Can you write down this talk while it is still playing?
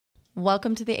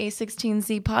Welcome to the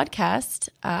a16z podcast.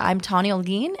 I'm Tawny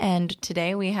Holguin, and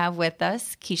today we have with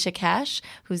us Kesha Cash,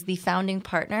 who's the founding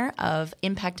partner of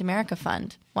Impact America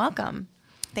Fund. Welcome.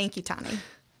 Thank you, Tawny.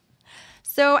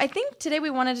 So I think today we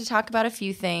wanted to talk about a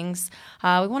few things.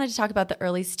 We wanted to talk about the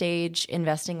early stage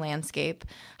investing landscape,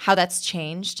 how that's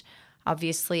changed.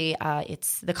 Obviously,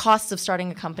 it's the costs of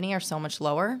starting a company are so much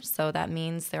lower, so that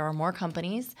means there are more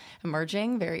companies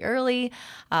emerging very early.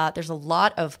 There's a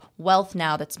lot of wealth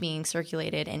now that's being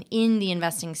circulated, and in the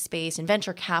investing space, in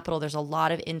venture capital, there's a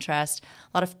lot of interest,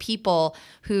 a lot of people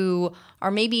who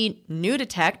are maybe new to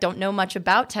tech, don't know much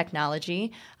about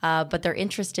technology, but they're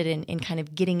interested in kind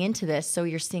of getting into this. So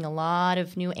you're seeing a lot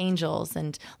of new angels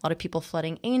and a lot of people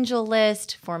flooding Angel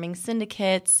List, forming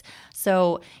syndicates.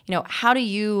 So, how do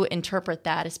you interpret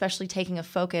that, especially taking a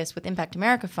focus with Impact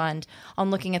America Fund on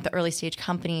looking at the early stage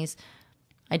companies,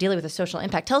 ideally with a social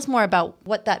impact? Tell us more about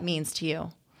what that means to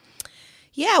you.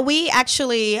 Yeah, we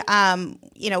actually,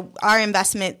 our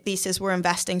investment thesis, we're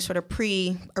investing sort of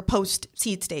pre or post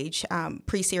seed stage,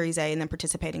 pre-Series A and then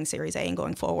participating Series A and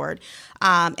going forward.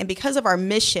 And because of our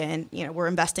mission, we're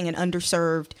investing in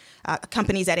underserved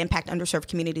companies that impact underserved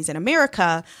communities in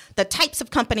America. The types of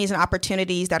companies and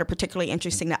opportunities that are particularly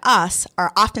interesting to us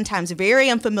are oftentimes very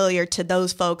unfamiliar to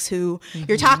those folks who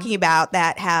you're talking about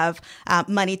that have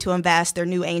money to invest, they're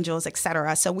new angels, et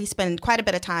cetera. So we spend quite a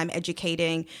bit of time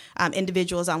educating individuals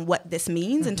on what this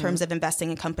means in terms of investing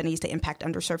in companies to impact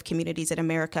underserved communities in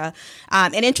America.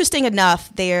 And interesting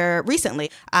enough, there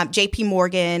recently, JP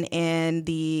Morgan and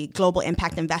the Global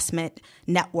Impact Investment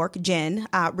Network, GIN,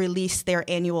 released their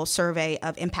annual survey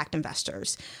of impact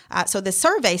investors. So the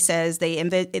survey says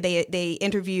they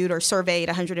interviewed or surveyed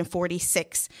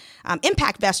 146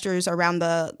 impact investors around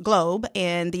the globe,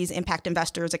 and these impact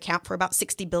investors account for about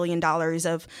 $60 billion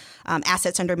of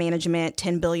assets under management.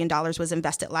 $10 billion was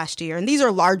invested last year. And these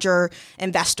are larger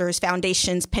investors,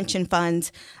 foundations, pension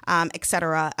funds, et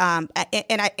cetera.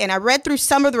 And I read through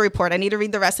some of the report. I need to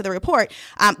read the rest of the report.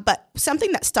 But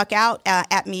something that stuck out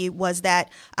at me was that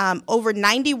over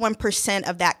 91%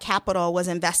 of that capital was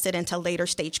invested into later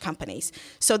stage companies.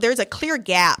 So there's a clear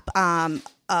gap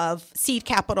of seed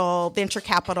capital, venture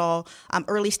capital,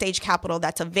 early stage capital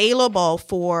that's available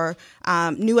for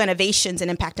new innovations in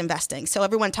impact investing. So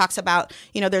everyone talks about,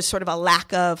 there's sort of a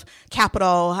lack of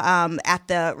capital on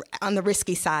the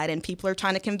risky side, and people are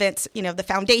trying to convince, the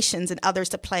foundations and others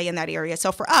to play in that area.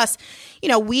 So for us,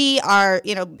 we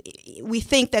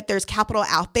think that there's capital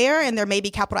out there, and there may be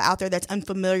capital out there that's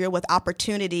unfamiliar with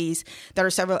opportunities that are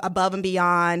several above and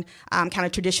beyond kind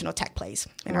of traditional tech plays,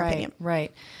 in our opinion.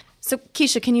 Right. So,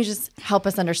 Kesha, can you just help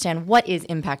us understand what is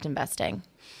impact investing?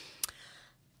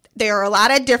 There are a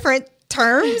lot of different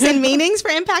terms and meanings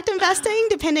for impact investing,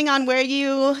 depending on where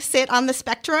you sit on the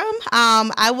spectrum.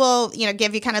 I will,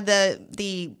 give you kind of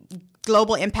the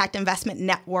Global Impact Investment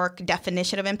Network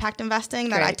definition of impact investing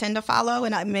that I tend to follow,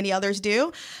 and many others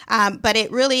do. But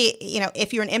it really,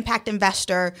 if you're an impact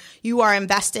investor, you are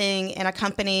investing in a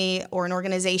company or an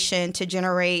organization to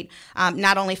generate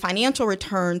not only financial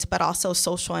returns, but also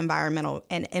social, environmental,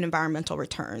 and environmental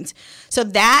returns. So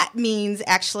that means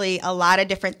actually a lot of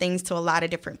different things to a lot of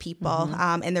different people.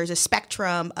 And there's a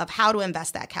spectrum of how to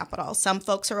invest that capital. Some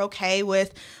folks are okay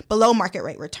with below market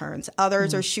rate returns.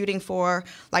 Others are shooting for,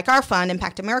 like our fund,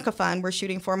 Impact America Fund, we're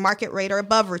shooting for market rate or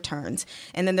above returns.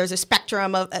 And then there's a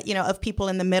spectrum of people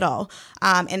in the middle.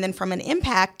 And then from an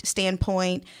impact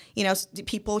standpoint,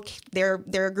 people, there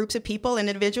are groups of people and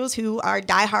individuals who are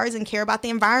diehards and care about the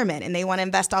environment, and they want to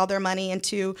invest all their money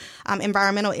into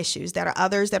environmental issues. There are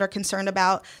others that are concerned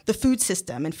about the food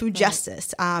system and food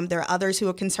justice. There are others who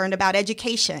are concerned about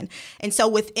education. And so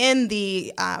within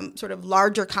the sort of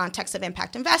larger context of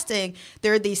impact investing,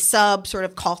 there are these sub sort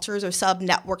of cultures or sub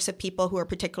networks of people who are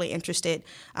particularly interested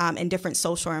in different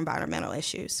social or environmental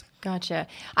issues. Gotcha.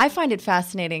 I find it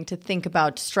fascinating to think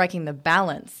about striking the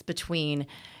balance between,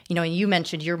 and you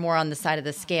mentioned you're more on the side of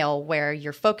the scale where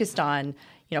you're focused on,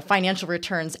 financial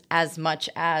returns as much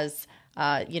as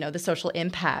the social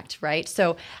impact, right?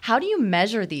 So how do you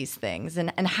measure these things,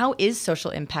 and how is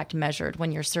social impact measured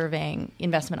when you're surveying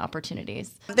investment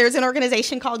opportunities? There's an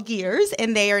organization called GEARS,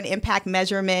 and they are an impact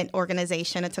measurement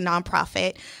organization. It's a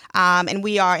nonprofit, and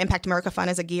we are, Impact America Fund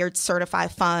is a GEARS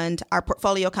certified fund. Our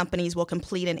portfolio companies will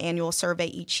complete an annual survey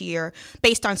each year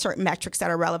based on certain metrics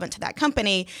that are relevant to that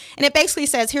company, and it basically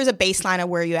says, here's a baseline of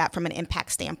where you're at from an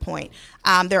impact standpoint.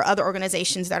 There are other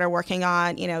organizations that are working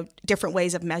on, different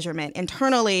ways of measurement.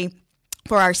 Internally,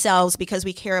 for ourselves, because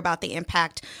we care about the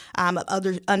impact of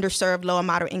other underserved, low and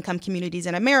moderate income communities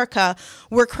in America.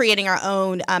 We're creating our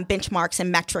own benchmarks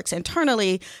and metrics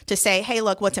internally to say, hey,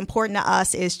 look, what's important to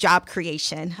us is job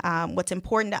creation. What's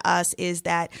important to us is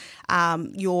that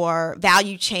your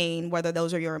value chain, whether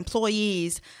those are your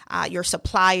employees, your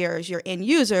suppliers, your end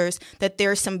users, that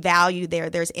there's some value there,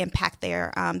 there's impact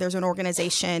there. There's an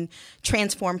organization,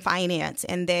 Transform Finance,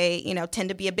 and they, tend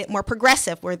to be a bit more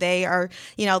progressive, where they are,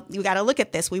 you got to look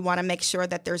at this. We want to make sure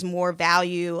that there's more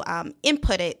value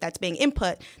that's being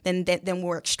input than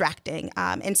we're extracting.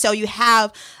 And so you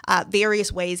have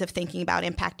various ways of thinking about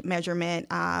impact measurement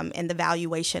and the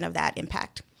valuation of that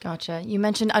impact. Gotcha. You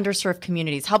mentioned underserved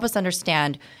communities. Help us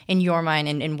understand, in your mind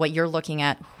and what you're looking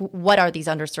at, what are these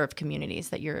underserved communities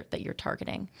that you're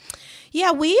targeting?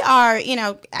 Yeah, we are,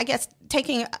 I guess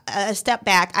taking a step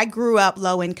back, I grew up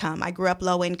low income.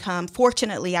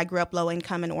 Fortunately, I grew up low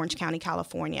income in Orange County,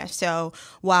 California. So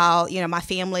while, my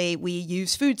family, we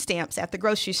used food stamps at the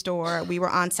grocery store, we were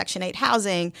on Section 8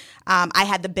 housing, I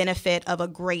had the benefit of a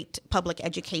great public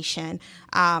education.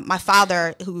 My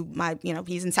father,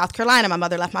 he's in South Carolina, my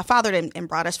mother left my father and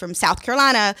brought us from South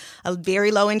Carolina, a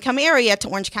very low income area, to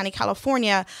Orange County,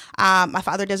 California. My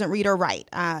father doesn't read or write.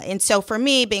 And so for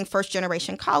me, being first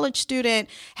generation college student,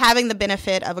 having the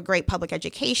benefit of a great public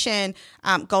education,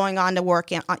 going on to work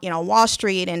on Wall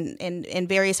Street and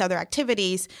various other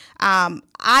activities,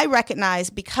 I recognize,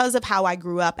 because of how I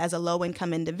grew up as a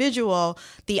low-income individual,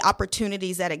 the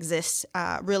opportunities that exist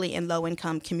really in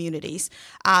low-income communities.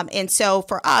 And so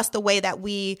for us, the way that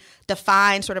we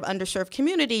define sort of underserved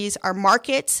communities are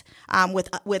markets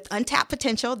with untapped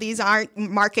potential. These aren't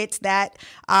markets that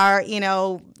are,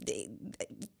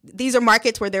 these are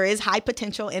markets where there is high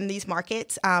potential in these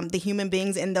markets. The human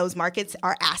beings in those markets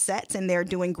are assets, and they're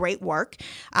doing great work.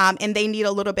 And they need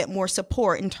a little bit more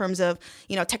support in terms of,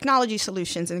 technology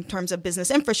solutions, in terms of business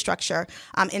infrastructure,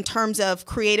 in terms of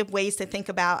creative ways to think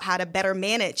about how to better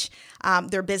manage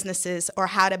their businesses, or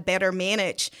how to better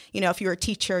manage, if you're a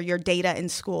teacher, your data in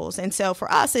schools. And so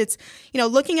for us, it's,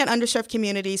 looking at underserved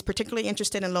communities, particularly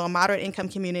interested in low and moderate income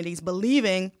communities,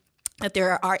 believing that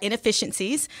there are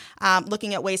inefficiencies,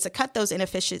 looking at ways to cut those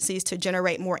inefficiencies to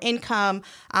generate more income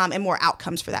and more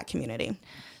outcomes for that community.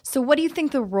 So what do you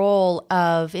think the role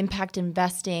of impact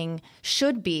investing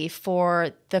should be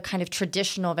for the kind of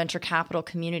traditional venture capital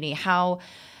community? How,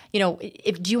 do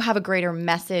you have a greater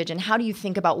message, and how do you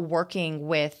think about working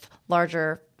with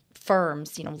larger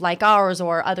firms, like ours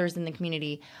or others in the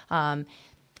community,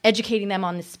 educating them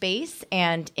on the space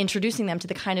and introducing them to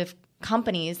the kind of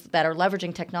companies that are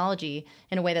leveraging technology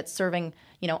in a way that's serving,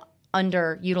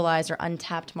 underutilized or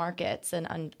untapped markets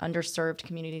and underserved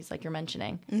communities like you're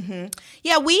mentioning? Mm-hmm.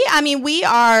 Yeah, we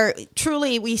are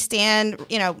truly, we stand,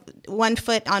 1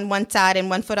 foot on one side and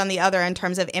 1 foot on the other in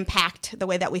terms of impact, the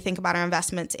way that we think about our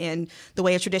investments, in the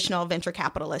way a traditional venture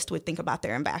capitalist would think about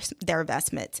their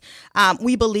investments.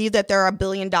 We believe that there are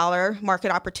billion-dollar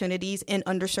market opportunities in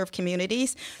underserved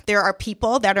communities. There are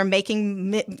people that are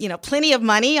making, plenty of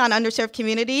money on underserved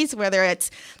communities, whether it's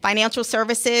financial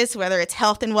services, whether it's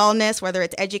health and wellness, whether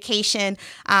it's education.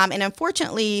 And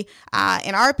unfortunately,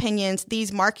 in our opinions,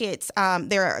 these markets,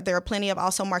 there are plenty of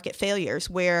also market failures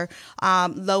where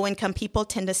low-income people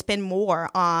tend to spend more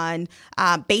on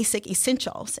basic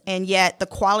essentials, and yet the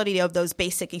quality of those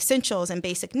basic essentials and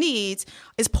basic needs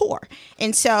is poor.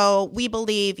 And so we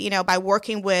believe, by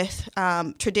working with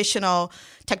traditional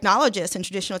technologists and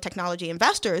traditional technology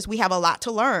investors, we have a lot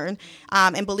to learn,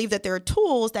 and believe that there are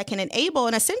tools that can enable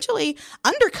and essentially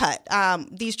undercut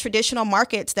these traditional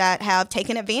markets that have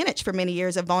taken advantage for many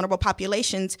years of vulnerable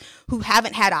populations who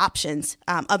haven't had options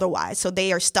otherwise. So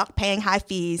they are stuck paying high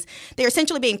fees. They're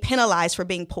essentially being penalized for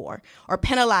being poor, or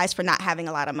penalized for not having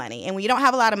a lot of money. And when you don't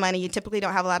have a lot of money, you typically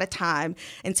don't have a lot of time.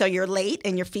 And so you're late,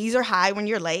 and your fees are high when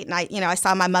you're late. And I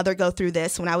saw my mother go through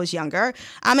this when I was younger.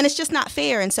 And it's just not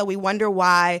fair. And so we wonder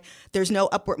why there's no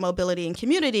upward mobility in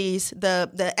communities.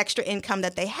 The extra income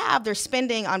that they have, they're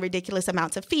spending on ridiculous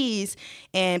amounts of fees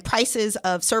and prices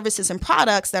of services and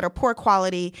products that are poor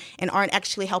quality and aren't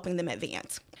actually helping them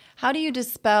advance. How do you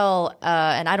dispel,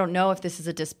 and I don't know if this is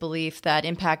a disbelief, that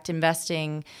impact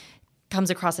investing comes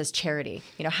across as charity?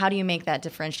 How do you make that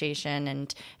differentiation,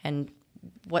 and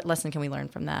what lesson can we learn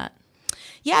from that?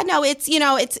 Yeah, no, it's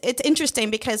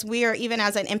interesting because we are, even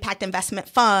as an impact investment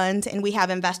fund, and we have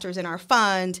investors in our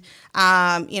fund.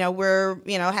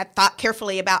 Have thought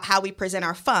carefully about how we present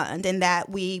our fund, and that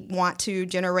we want to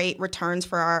generate returns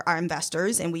for our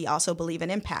investors, and we also believe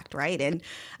in impact, right? And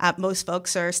most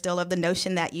folks are still of the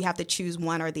notion that you have to choose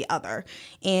one or the other,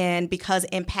 and because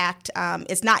impact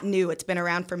is not new, it's been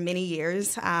around for many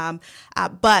years,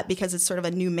 but because it's sort of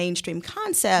a new mainstream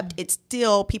concept, it's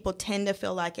still, people tend to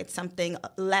feel like it's something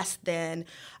less than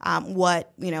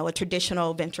what a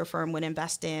traditional venture firm would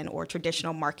invest in, or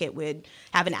traditional market would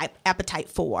have an appetite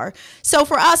for. So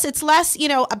for us, it's less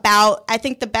about, I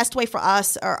think the best way for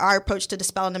us, or our approach to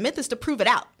dispelling the myth, is to prove it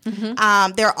out.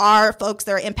 Mm-hmm. There are folks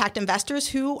that are impact investors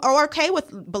who are okay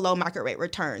with below market rate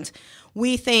returns.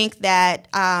 We think that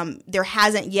there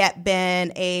hasn't yet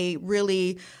been a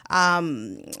really,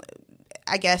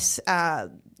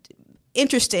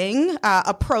 interesting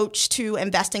approach to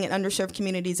investing in underserved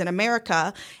communities in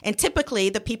America. And typically,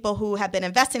 the people who have been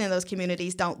investing in those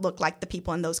communities don't look like the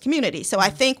people in those communities. So I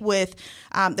think with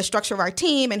the structure of our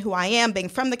team and who I am, being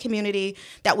from the community,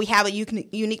 that we have a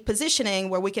unique positioning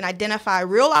where we can identify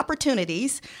real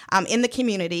opportunities in the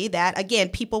community that,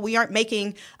 again, we aren't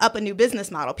making up a new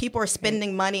business model. People are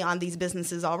spending money on these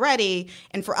businesses already.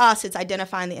 And for us, it's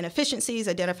identifying the inefficiencies,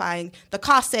 identifying the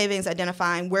cost savings,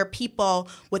 identifying where people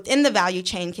within the value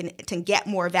chain can get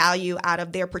more value out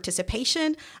of their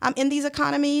participation in these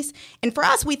economies. And for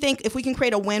us, we think if we can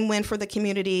create a win-win for the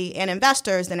community and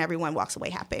investors, then everyone walks away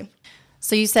happy.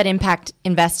 So you said impact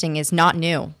investing is not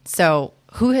new. So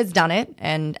who has done it,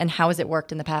 and how has it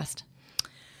worked in the past?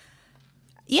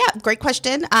 Yeah, great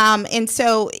question. And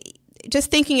so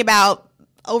just thinking about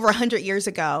over 100 years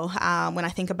ago, when I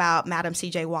think about Madam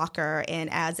C.J. Walker, and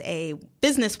as a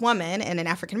businesswoman and an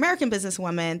African-American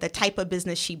businesswoman, the type of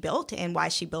business she built and why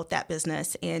she built that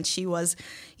business. And she was,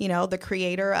 the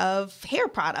creator of hair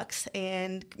products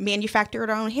and manufactured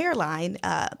her own hairline,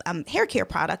 hair care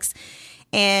products.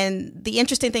 And the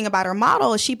interesting thing about her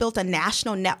model is she built a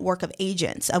national network of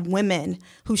agents, of women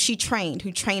who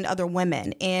trained other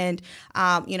women. And,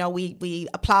 we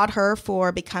applaud her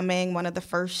for becoming one of the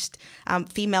first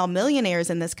female millionaires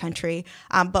in this country.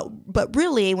 But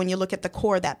really, when you look at the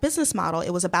core of that business model,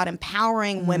 it was about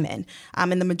empowering women.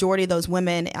 And the majority of those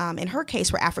women, in her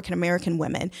case, were African-American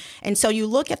women. And so you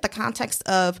look at the context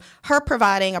of her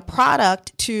providing a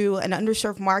product to an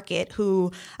underserved market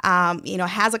who,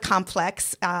 has a complex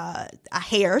a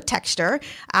hair texture,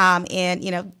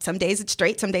 and some days it's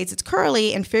straight, some days it's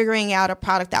curly, and figuring out a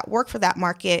product that worked for that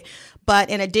market.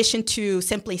 But in addition to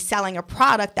simply selling a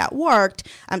product that worked,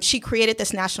 she created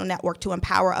this national network to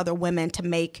empower other women to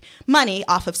make money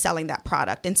off of selling that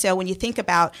product. And so when you think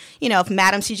about, if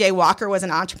Madam C.J. Walker was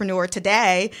an entrepreneur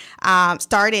today,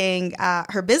 starting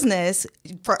her business,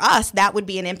 for us, that would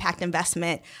be an impact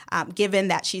investment, given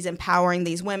that she's empowering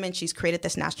these women. She's created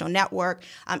this national network.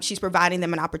 She's providing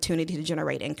them an opportunity to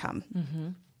generate income. Mm-hmm.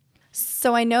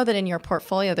 So I know that in your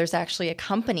portfolio, there's actually a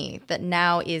company that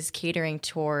now is catering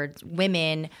towards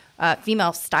women,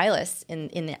 female stylists in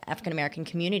the African-American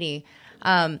community.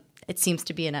 It seems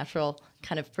to be a natural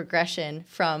kind of progression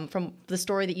from the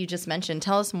story that you just mentioned.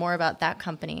 Tell us more about that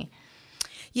company.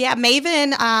 Yeah,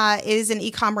 Mayvenn is an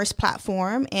e-commerce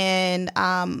platform, and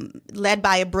led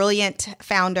by a brilliant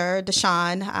founder,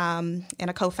 Deshawn, and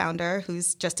a co-founder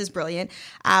who's just as brilliant.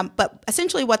 But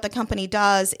essentially what the company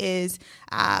does is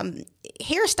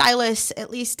hairstylists, at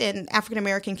least in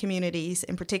African-American communities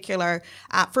in particular,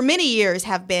 for many years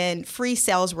have been free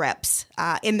sales reps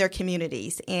in their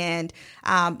communities. And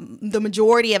the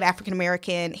majority of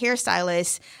African-American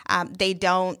hairstylists, they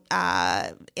don't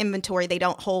inventory, they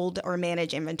don't hold or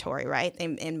manage inventory, right?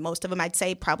 And most of them, I'd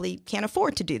say, probably can't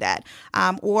afford to do that,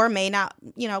 or may not,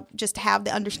 just have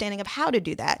the understanding of how to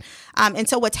do that. And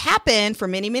so what's happened for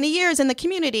many, many years in the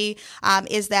community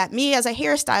is that me as a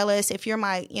hairstylist, if you're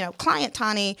my, client,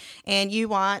 Tawny, and you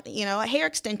want, hair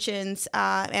extensions,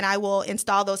 and I will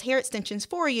install those hair extensions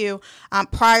for you,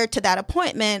 prior to that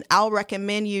appointment, I'll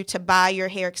recommend you to buy your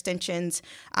hair extensions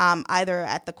either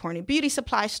at the corner beauty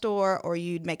supply store, or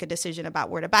you'd make a decision about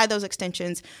where to buy those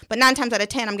extensions. But 9 times out of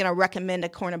 10, I'm going to recommend a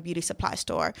corner beauty supply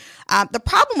store. The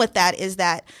problem with that is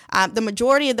that the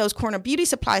majority of those corner beauty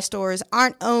supply stores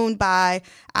aren't owned by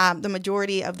the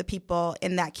majority of the people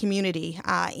in that community.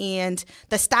 And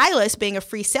the stylist, being a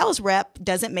free sales rep,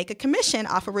 doesn't make a commission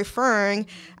off of referring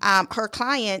her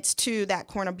clients to that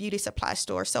corner beauty supply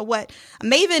store. So what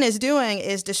Mayvenn is doing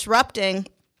is disrupting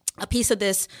a piece of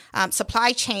this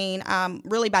supply chain,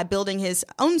 really by building his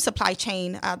own supply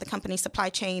chain, the company's supply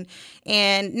chain.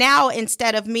 And now,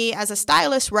 instead of me as a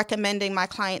stylist recommending my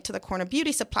client to the corner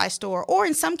beauty supply store, or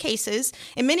in some cases,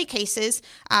 in many cases,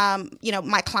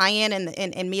 my client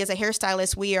and me as a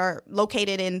hairstylist, we are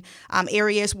located in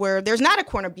areas where there's not a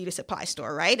corner beauty supply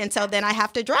store, right? And so then I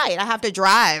have to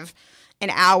drive an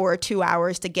hour or 2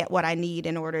 hours to get what I need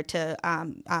in order to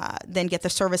then get the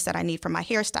service that I need from my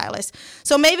hairstylist.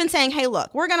 So Mayvenn saying, hey,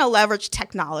 look, we're going to leverage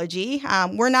technology.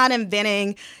 We're not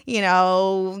inventing,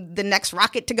 the next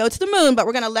rocket to go to the moon, but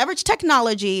we're going to leverage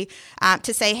technology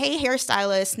to say, hey,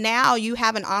 hairstylist, now you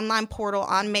have an online portal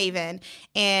on Mayvenn,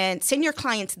 and send your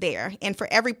clients there. And for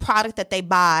every product that they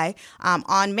buy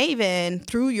on Mayvenn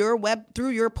through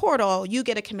your portal, you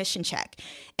get a commission check.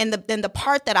 And the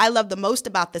part that I love the most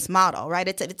about this model, right?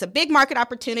 It's a big market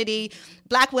opportunity.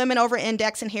 Black women over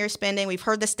index in hair spending. We've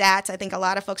heard the stats. I think a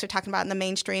lot of folks are talking about it in the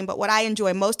mainstream. But what I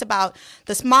enjoy most about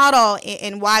this model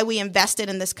and why we invested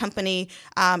in this company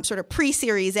sort of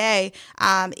pre-Series A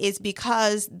is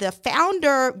because the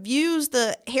founder views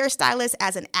the hairstylist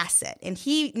as an asset. And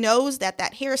he knows that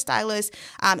hairstylist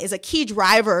is a key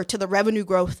driver to the revenue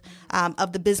growth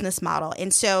of the business model.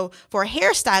 And so for a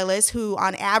hairstylist who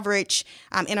on average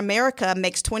in America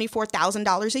makes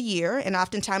 $24,000 a year and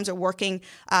oftentimes are working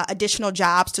additional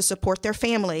jobs to support their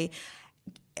family,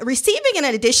 receiving an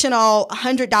additional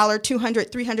 $100, $200,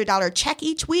 $300 check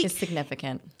each week is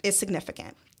significant.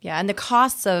 Yeah, and the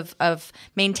costs of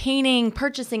maintaining,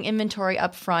 purchasing inventory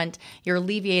up front, you're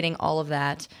alleviating all of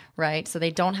that, right? So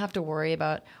they don't have to worry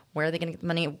about where are they going to get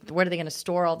money, where are they going to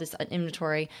store all this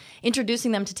inventory,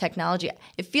 introducing them to technology.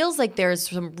 It feels like there's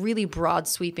some really broad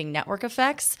sweeping network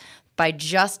effects by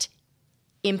just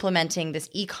implementing this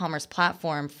e-commerce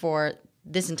platform for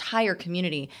this entire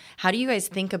community. How do you guys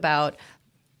think about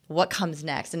what comes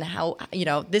next and how,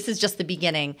 this is just the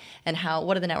beginning, and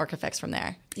what are the network effects from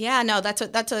there? Yeah, no, that's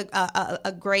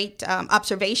a great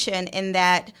observation in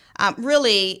that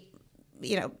really,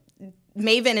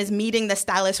 Mayvenn is meeting the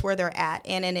stylists where they're at.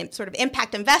 And in sort of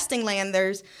impact investing land,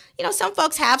 there's, some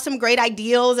folks have some great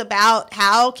ideals about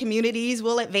how communities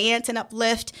will advance and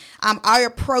uplift. Our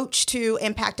approach to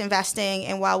impact investing,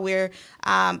 and while we're,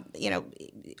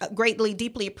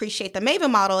 deeply appreciate the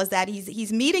Mayvenn model, is that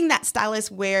he's meeting that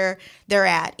stylist where they're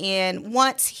at. And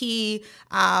once he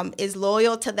is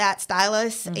loyal to that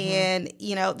stylist, and,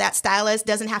 that stylist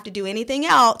doesn't have to do anything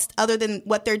else other than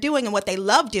what they're doing and what they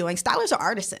love doing. Stylists are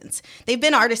artisans. They've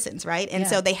been artisans, right? And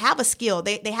so they have a skill,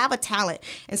 they have a talent.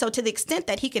 And so to the extent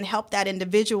that he can help that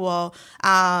individual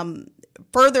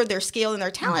further their skill and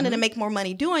their talent and to make more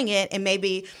money doing it, and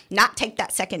maybe not take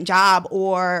that second job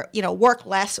or, work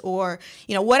less, or,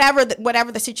 whatever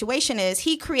the situation is,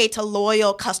 he creates a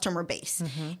loyal customer base.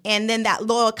 And then that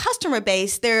loyal customer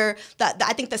base,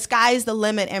 I think the sky's the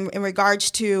limit in regards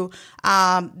to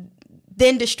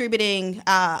then distributing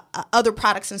other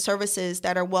products and services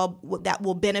that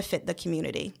will benefit the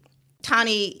community.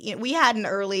 Tawny, we had an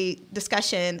early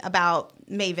discussion about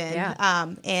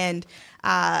Mayvenn, and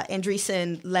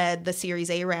Andreessen led the Series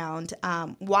A round.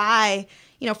 Why,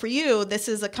 for you, this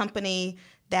is a company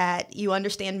that you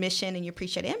understand mission and you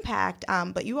appreciate impact,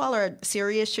 but you all are a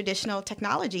serious traditional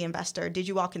technology investor. Did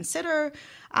you all consider,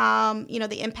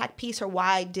 the impact piece, or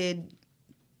why did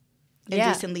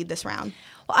Andreessen lead this round?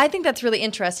 Well, I think that's really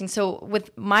interesting. So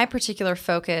with my particular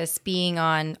focus being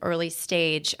on early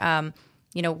stage,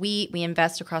 we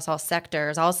invest across all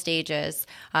sectors, all stages.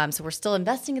 So we're still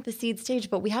investing at the seed stage,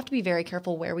 but we have to be very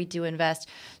careful where we do invest.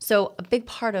 So a big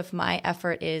part of my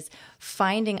effort is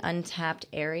finding untapped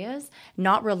areas,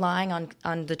 not relying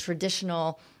on the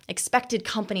traditional expected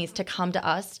companies to come to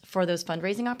us for those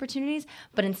fundraising opportunities,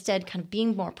 but instead kind of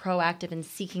being more proactive and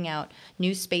seeking out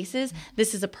new spaces.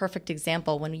 This is a perfect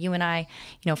example. When you and I,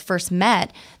 first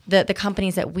met, the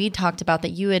companies that we talked about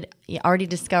that you had already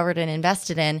discovered and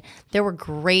invested in, there were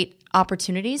great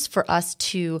opportunities for us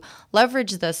to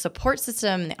leverage the support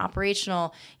system, the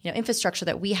operational, infrastructure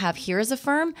that we have here as a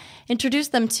firm, introduce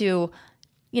them to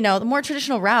the more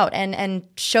traditional route, and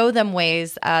show them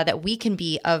ways that we can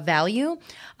be of value,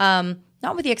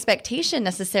 not with the expectation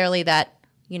necessarily that,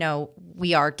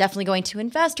 we are definitely going to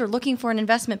invest or looking for an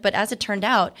investment. But as it turned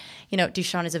out,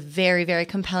 Dushan is a very, very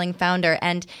compelling founder,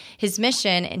 and his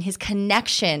mission and his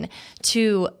connection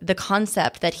to the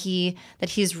concept that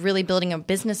he's really building a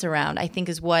business around, I think,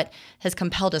 is what has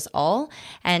compelled us all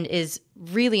and is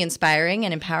really inspiring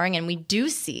and empowering. And we do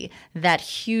see that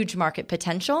huge market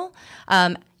potential,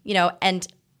 and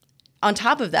on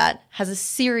top of that, has a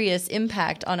serious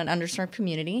impact on an underserved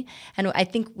community. And I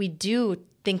think we do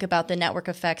think about the network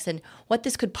effects and what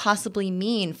this could possibly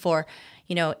mean for,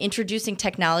 introducing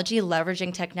technology,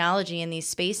 leveraging technology in these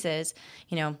spaces,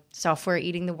 software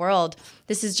eating the world.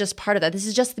 This is just part of that. This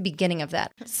is just the beginning of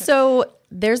that. So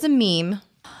there's a meme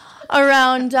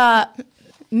around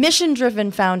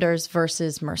mission-driven founders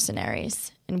versus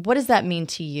mercenaries. And what does that mean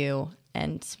to you?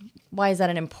 And why is that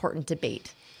an important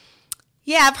debate?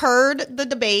 Yeah, I've heard the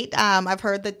debate. I've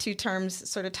heard the two terms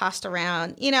sort of tossed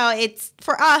around. It's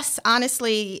for us,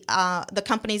 honestly, the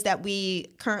companies that we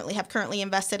currently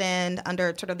invested in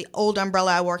under sort of the old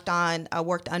umbrella I worked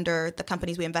under the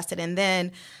companies we invested in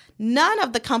then. None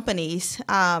of the companies,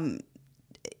 to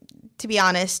be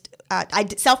honest,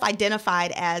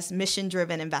 self-identified as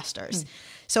mission-driven investors.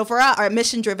 So for us, or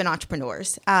mission-driven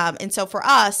entrepreneurs. And so for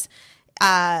us,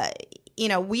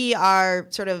 we are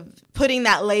sort of putting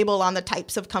that label on the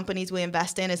types of companies we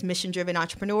invest in as mission-driven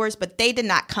entrepreneurs, but they did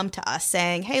not come to us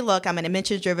saying, hey, look, I'm a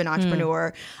mission-driven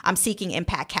entrepreneur. I'm seeking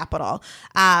impact capital.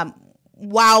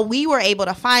 While we were able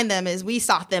to find them is we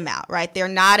sought them out, right? They're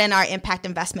not in our impact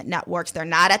investment networks. They're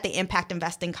not at the impact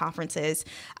investing conferences.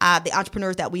 The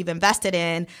entrepreneurs that we've invested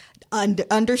in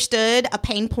understood a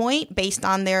pain point based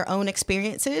on their own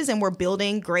experiences, and we're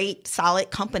building great, solid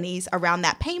companies around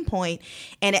that pain point.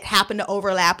 And it happened to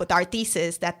overlap with our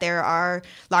thesis that there are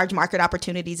large market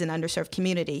opportunities in underserved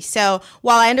communities. So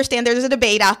while I understand there's a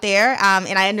debate out there,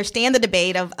 and I understand the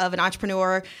debate of an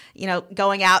entrepreneur,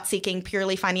 going out seeking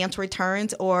purely financial returns,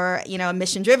 or a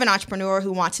mission-driven entrepreneur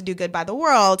who wants to do good by the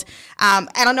world. I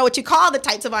don't know what you call the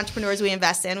types of entrepreneurs we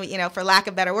invest in. For lack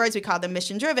of better words, we call them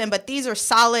mission-driven, but these are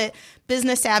solid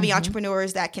business-savvy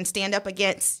entrepreneurs that can stand up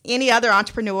against any other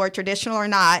entrepreneur, traditional or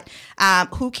not,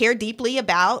 who care deeply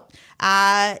about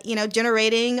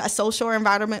generating a social or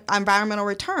environmental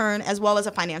return as well as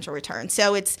a financial return.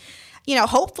 So it's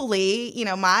hopefully,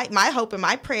 my hope and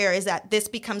my prayer is that this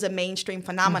becomes a mainstream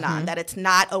phenomenon, that it's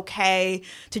not okay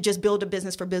to just build a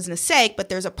business for business sake, but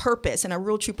there's a purpose and a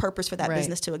real true purpose for that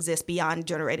business to exist beyond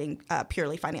generating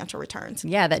purely financial returns.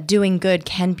 Yeah, that doing good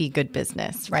can be good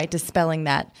business, right? Dispelling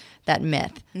that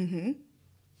myth.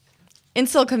 In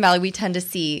Silicon Valley, we tend to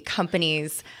see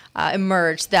companies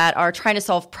emerge that are trying to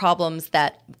solve problems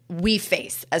that we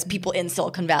face as people in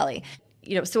Silicon Valley.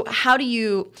 So how do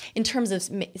you, in terms of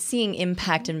seeing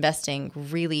impact investing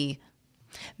really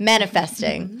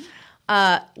manifesting,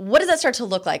 what does that start to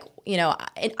look like?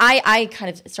 I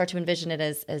kind of start to envision it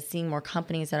as seeing more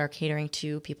companies that are catering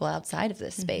to people outside of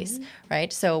this space,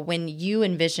 right? So when you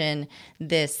envision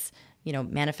this,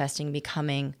 manifesting,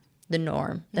 becoming the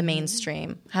norm, the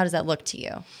mainstream, how does that look to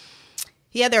you?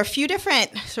 Yeah, there are a few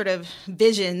different sort of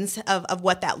visions of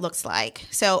what that looks like.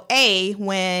 So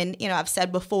when, I've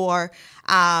said before,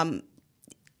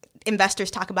 investors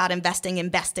talk about investing in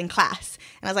best in class.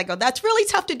 And I was like, oh, that's really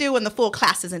tough to do when the full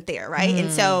class isn't there, right?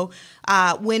 And so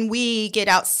when we get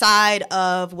outside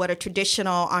of what a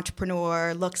traditional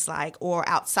entrepreneur looks like, or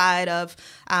outside of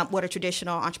what a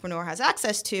traditional entrepreneur has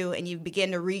access to, and you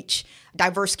begin to reach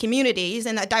diverse communities,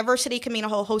 and that diversity can mean a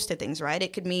whole host of things, right?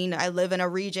 It could mean I live in a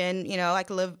region, I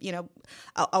could live,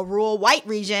 a rural white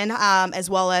region, as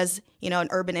well as, an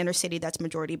urban inner city that's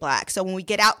majority Black. So when we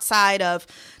get outside of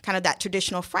kind of that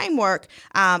traditional framework,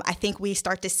 I think we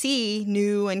start to see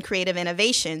new and creative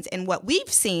innovations. And what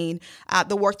we've seen,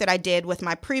 the work that I did with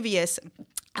my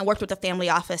I worked with a family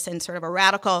office and sort of a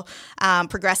radical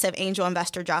progressive angel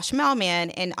investor, Josh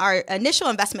Melman. And our initial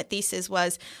investment thesis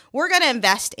was we're going to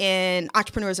invest in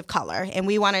entrepreneurs of color. And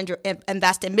we want to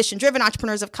invest in mission-driven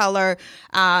entrepreneurs of color.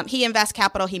 He invests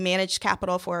capital. He managed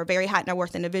capital for a very high net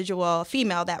worth individual, a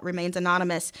female that remains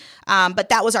anonymous. But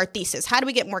that was our thesis. How do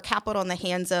we get more capital in the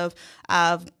hands of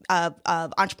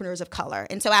entrepreneurs of color?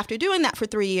 And so after doing that for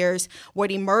 3 years, what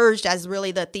emerged as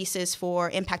really the thesis for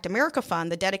Impact America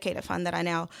Fund, the dedicated fund that I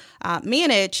now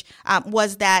manage,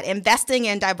 was that investing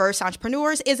in diverse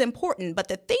entrepreneurs is important. But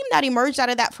the theme that emerged out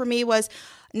of that for me was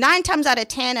 9 times out of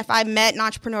 10, if I met an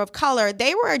entrepreneur of color,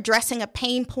 they were addressing a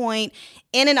pain point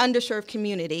in an underserved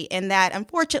community. And that,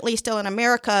 unfortunately, still in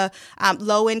America,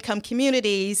 low-income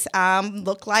communities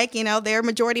look like, they're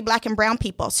majority Black and brown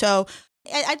people. So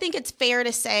I think it's fair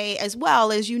to say as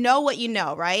well as what you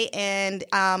know, right? And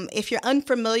if you're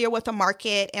unfamiliar with a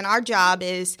market, and our job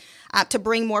is to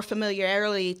bring more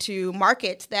familiarity to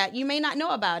markets that you may not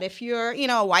know about. If you're,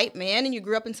 a white man and you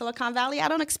grew up in Silicon Valley, I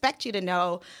don't expect you to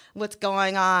know what's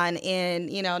going on in,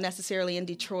 necessarily in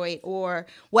Detroit, or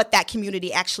what that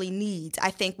community actually needs.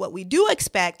 I think what we do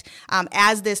expect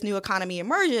as this new economy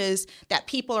emerges, that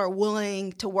people are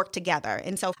willing to work together.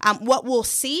 And so what we'll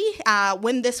see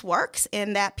when this works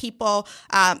and that people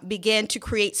begin to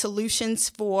create solutions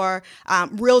for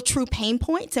real, true pain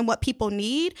points and what people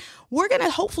need, we're going to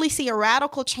hopefully see a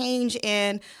radical change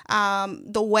in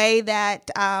the way that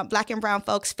Black and brown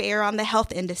folks fare on the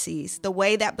health indices, the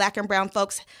way that Black and brown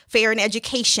folks fare in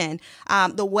education,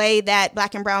 the way that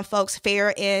Black and brown folks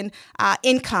fare in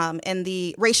income and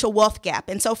the racial wealth gap.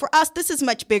 And so for us, this is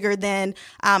much bigger than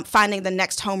finding the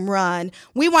next home run.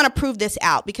 We want to prove this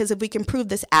out, because if we can prove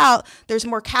this out, there's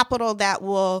more capital that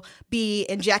will be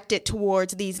injected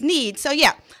towards these needs. So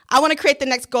yeah, I want to create the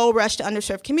next gold rush to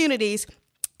underserved communities.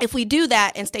 If we do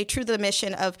that and stay true to the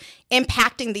mission of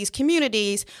impacting these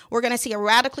communities, we're going to see a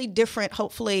radically different,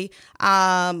 hopefully,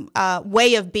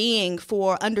 way of being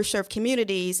for underserved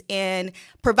communities and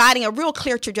providing a real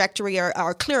clear trajectory or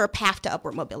a clearer path to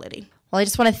upward mobility. Well, I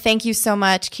just want to thank you so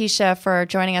much, Kesha, for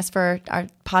joining us for our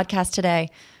podcast today.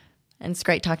 And it's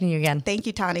great talking to you again. Thank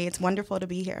you, Tawny. It's wonderful to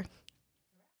be here.